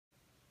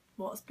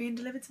what's being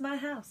delivered to my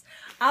house.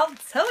 I'll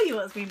tell you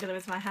what's being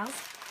delivered to my house.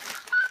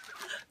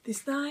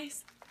 This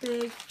nice,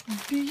 big,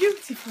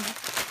 beautiful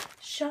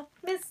Shop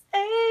Miss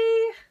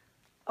A.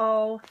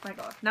 Oh my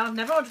god. Now, I've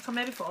never ordered from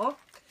here before.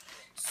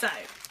 So,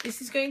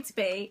 this is going to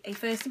be a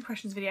first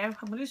impressions video. I'm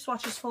going to do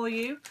swatches for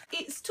you.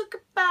 It's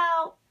took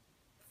about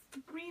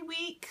 3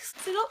 weeks,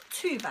 so not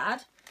too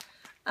bad.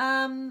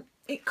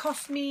 It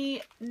cost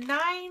me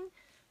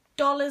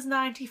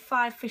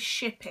 $9.95 for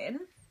shipping.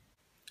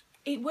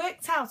 It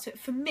worked out at,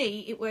 for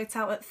me, it worked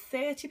out at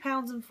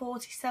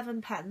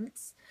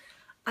 £30.47,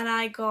 and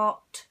I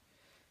got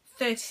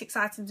 36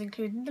 items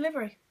including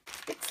delivery.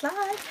 It's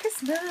like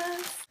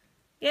Christmas.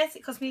 Yes,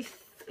 it cost me,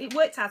 it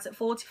worked out at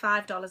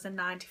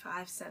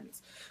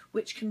 $45.95,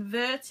 which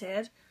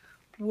converted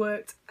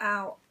worked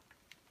out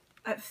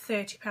at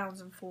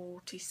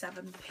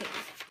 £30.47.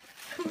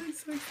 I'm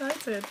so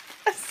excited.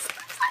 I'm so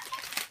excited.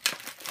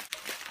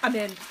 I'm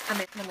in. I'm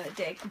going to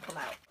dig and pull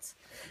out.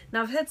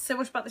 Now, I've heard so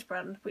much about this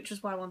brand, which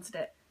is why I wanted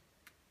it.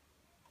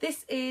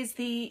 This is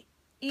the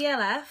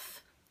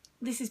ELF.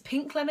 This is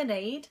Pink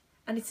Lemonade,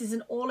 and it is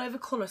an all-over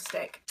colour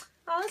stick.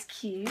 Oh, that's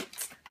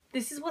cute.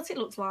 This is what it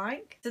looks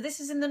like. So this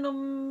is in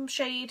the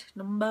shade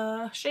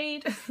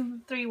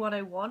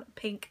 3101,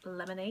 Pink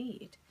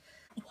Lemonade.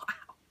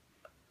 Wow.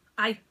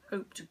 I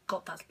hope to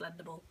God that's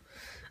blendable.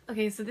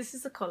 Okay, so this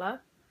is the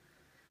colour.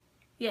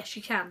 Yes,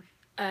 you can.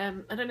 I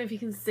don't know if you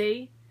can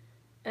see,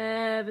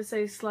 but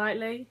so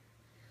slightly.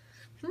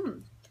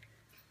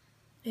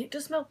 It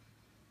does smell.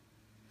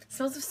 It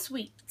smells of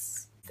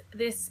sweets.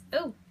 This,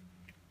 oh,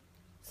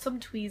 some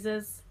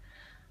tweezers.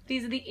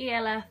 These are the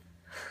ELF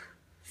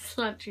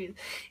slant tweezers.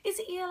 Is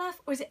it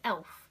ELF or is it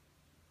ELF?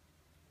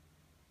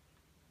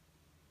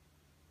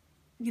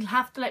 You'll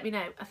have to let me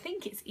know. I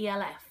think it's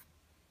ELF,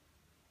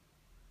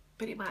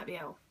 but it might be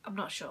ELF. I'm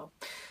not sure.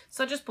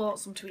 So I just bought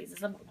some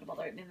tweezers. I'm not going to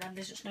bother opening them.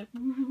 There's just no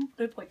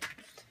point.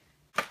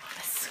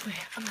 I swear,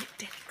 I'm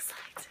dead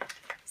excited.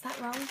 Is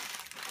that wrong?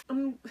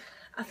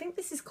 I think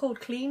this is called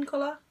Clean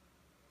Colour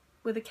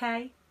with a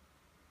K.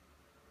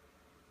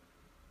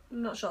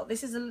 I'm not sure.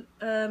 This is a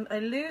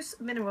loose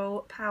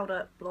mineral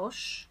powder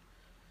blush,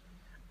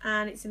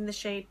 and it's in the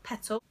shade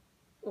Petal.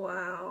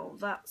 Wow,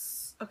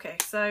 that's okay.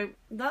 So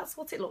that's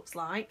what it looks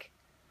like,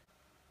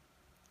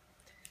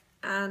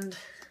 and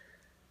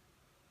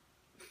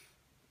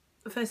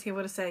the first thing I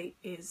want to say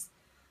is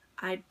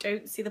I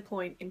don't see the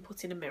point in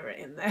putting a mirror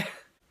in there.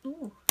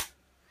 Ooh,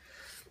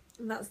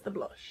 and that's the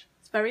blush.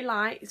 It's very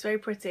light. It's very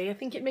pretty. I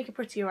think it'd make a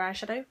prettier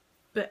eyeshadow,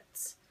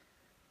 but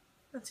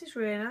that is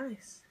really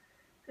nice.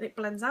 And it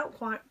blends out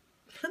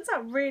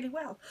really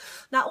well.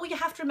 Now, all you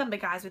have to remember,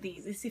 guys, with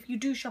these is if you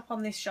do shop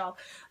on this shop,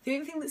 the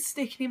only thing that's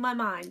sticking in my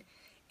mind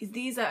is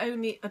these are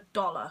only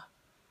 $1.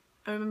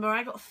 I remember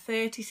I got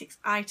 36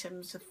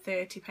 items for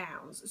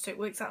 £30, so it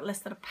works out less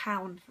than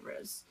 £1 for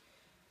us.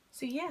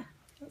 So yeah,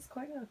 that's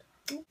quite good.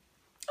 Ooh.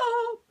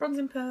 Oh,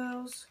 bronzing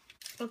pearls.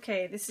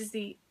 Okay, this is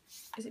the,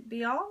 is it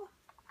BR?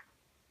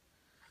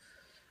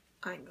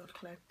 I ain't got a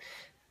clue.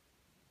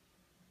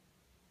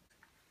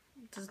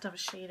 It doesn't have a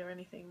shade or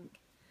anything.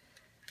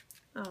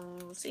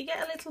 Oh, so you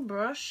get a little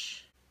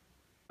brush,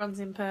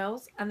 bronzing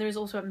pearls, and there is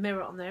also a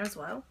mirror on there as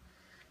well.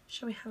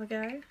 Shall we have a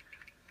go?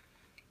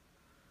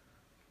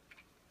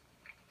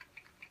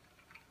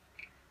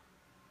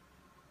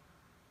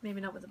 Maybe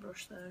not with the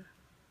brush though.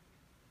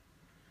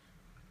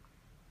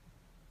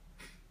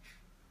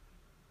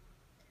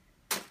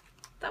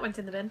 That went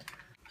in the bin.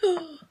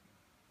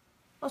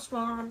 Lost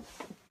one.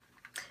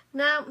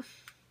 Now,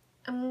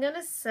 I'm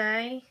gonna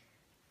say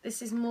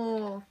this is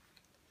more,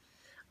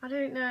 I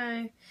don't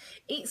know.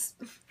 It's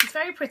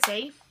very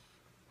pretty.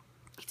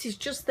 It is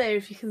just there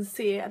if you can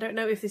see it. I don't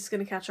know if this is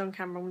going to catch on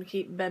camera. I'm going to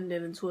keep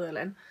bending and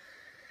twirling.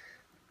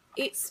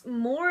 It's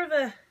more of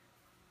a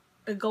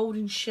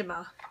golden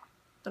shimmer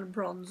than a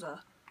bronzer,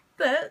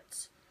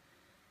 but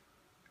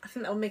I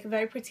think that will make a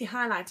very pretty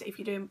highlighter if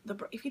you're doing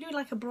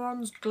like a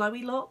bronzed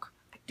glowy look.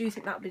 I do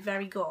think that would be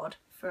very good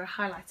for a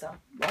highlighter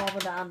rather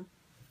than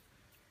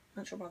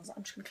natural bronzer.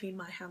 I'm just going to clean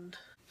my hand.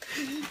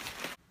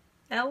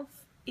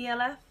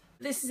 ELF.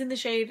 This is in the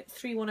shade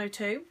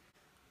 3102.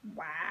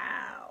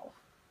 Wow.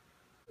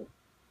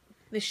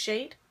 This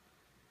shade,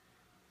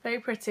 very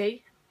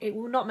pretty. It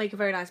will not make a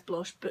very nice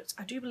blush, but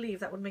I do believe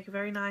that would make a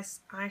very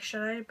nice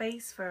eyeshadow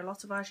base for a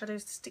lot of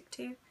eyeshadows to stick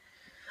to.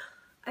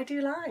 I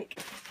do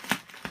like.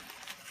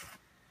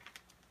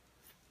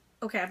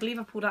 Okay, I believe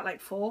I pulled out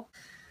like 4.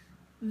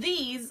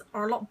 These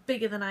are a lot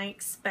bigger than I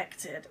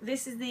expected.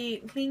 This is the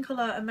Clean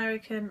Colour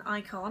American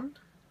Icon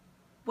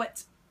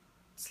Wet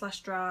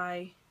 /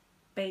 Dry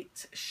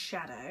Baked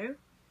Shadow,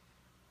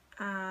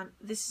 and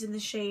this is in the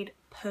shade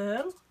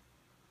Pearl.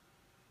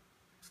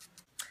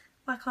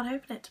 I can't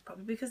open it,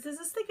 probably because there's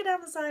a sticker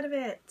down the side of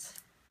it.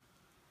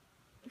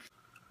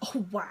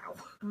 Oh wow,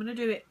 I'm gonna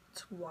do it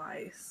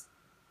twice.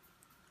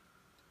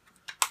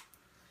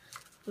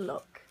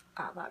 Look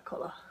at that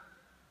colour.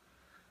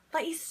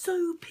 That is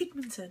so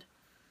pigmented.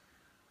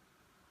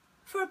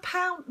 For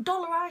 $1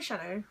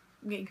 eyeshadow,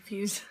 I'm getting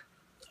confused.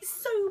 It's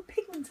so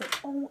pigmented,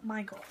 oh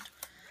my god.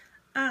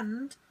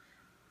 And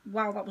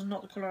Wow, that was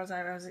not the colour as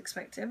I was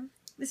expecting.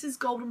 This is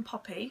Golden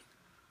Poppy,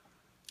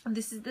 and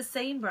this is the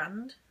same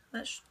brand.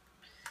 Let's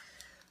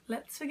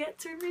forget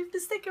to remove the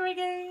sticker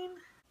again.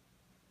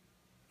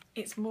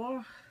 It's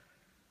more...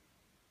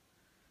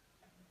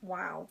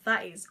 Wow,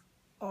 that is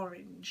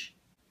orange.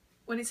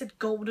 When it said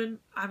golden,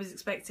 I was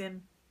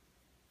expecting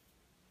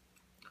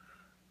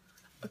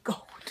a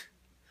gold.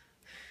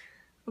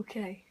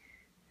 Okay.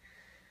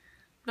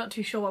 Not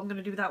too sure what I'm going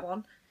to do with that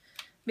one.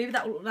 Maybe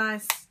that will look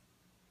nice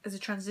as a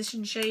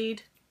transition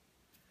shade.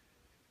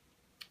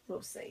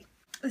 We'll see.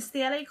 This is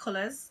the LA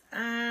Colours,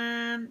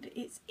 and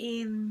it's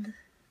in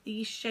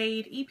the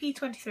shade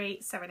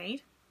EP23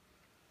 Serenade.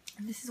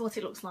 And this is what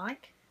it looks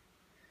like.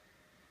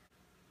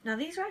 Now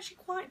these are actually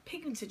quite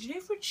pigmented. You know,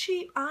 for a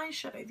cheap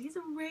eyeshadow, these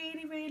are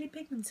really, really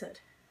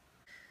pigmented.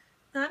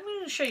 Now I'm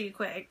going to show you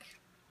quick.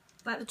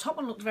 Like the top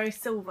one looked very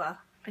silver,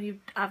 and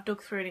I've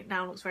dug through and it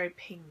now looks very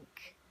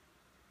pink.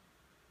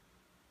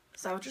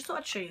 So I just thought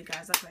I'd show you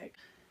guys that quick.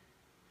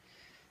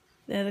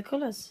 They're the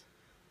colours.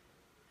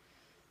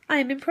 I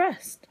am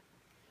impressed.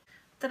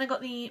 Then I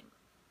got the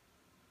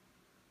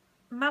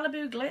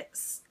Malibu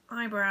Glitz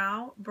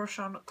Eyebrow Brush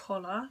On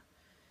Colour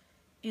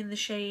in the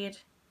shade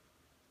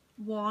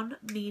 1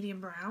 Medium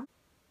Brown.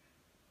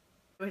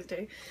 Always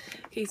do.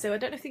 Okay, so I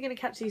don't know if you're going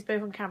to catch these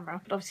both on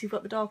camera, but obviously you've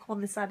got the darker one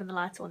on this side and the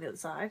lighter one on the other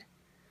side.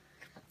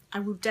 I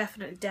will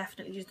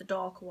definitely use the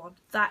darker one.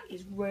 That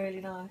is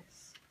really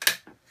nice.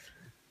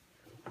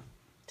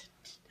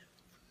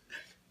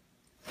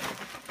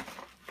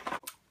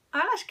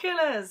 Eyelash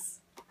colours.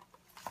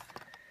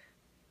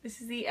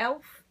 This is the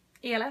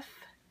ELF.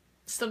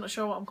 Still not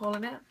sure what I'm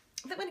calling it.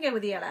 I think I'm going to go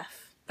with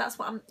ELF. That's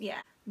what I'm, yeah.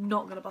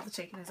 Not going to bother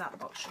taking this out of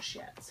the box just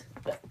yet.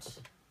 But...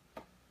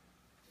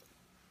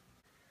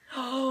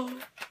 Oh,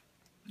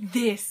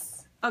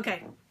 this.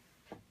 Okay.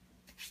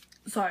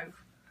 So,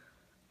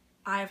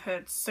 I've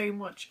heard so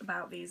much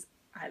about these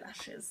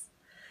eyelashes.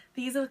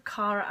 These are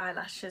Cara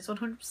eyelashes,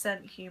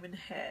 100% human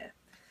hair.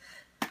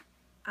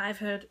 I've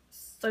heard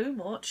so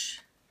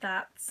much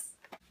that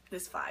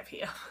there's 5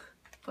 here.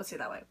 Put it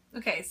that way.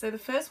 Okay, so the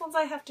first ones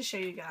I have to show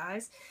you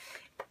guys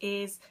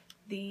is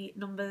the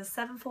number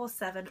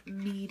 747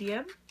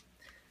 Medium.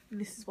 And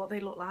this is what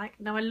they look like.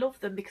 Now I love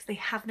them because they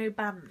have no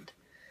band.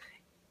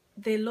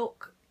 They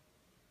look...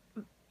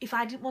 If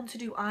I didn't want to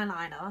do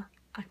eyeliner,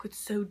 I could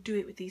so do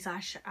it with these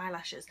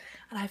eyelashes.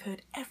 And I've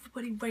heard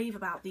everybody rave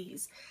about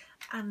these.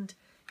 And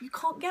you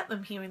can't get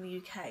them here in the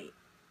UK.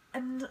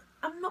 And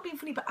I'm not being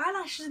funny, but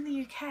eyelashes in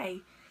the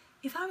UK,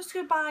 if I was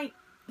to go buy...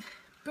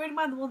 Bearing in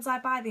mind the ones I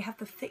buy, they have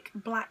the thick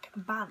black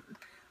band.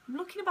 I'm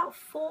looking about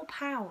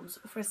 £4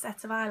 for a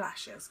set of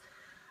eyelashes.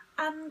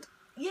 And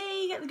yeah,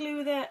 you get the glue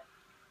with it.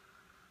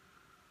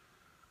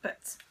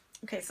 But,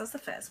 okay, so that's the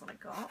first one I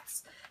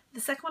got. The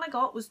second one I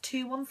got was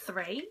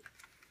 213.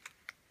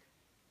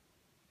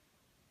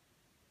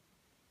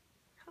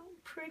 How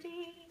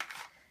pretty.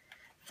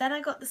 Then I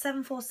got the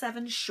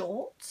 747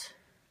 Short.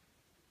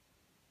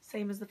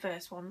 Same as the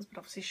first ones, but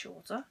obviously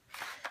shorter.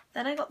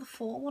 Then I got the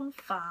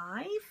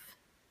 415.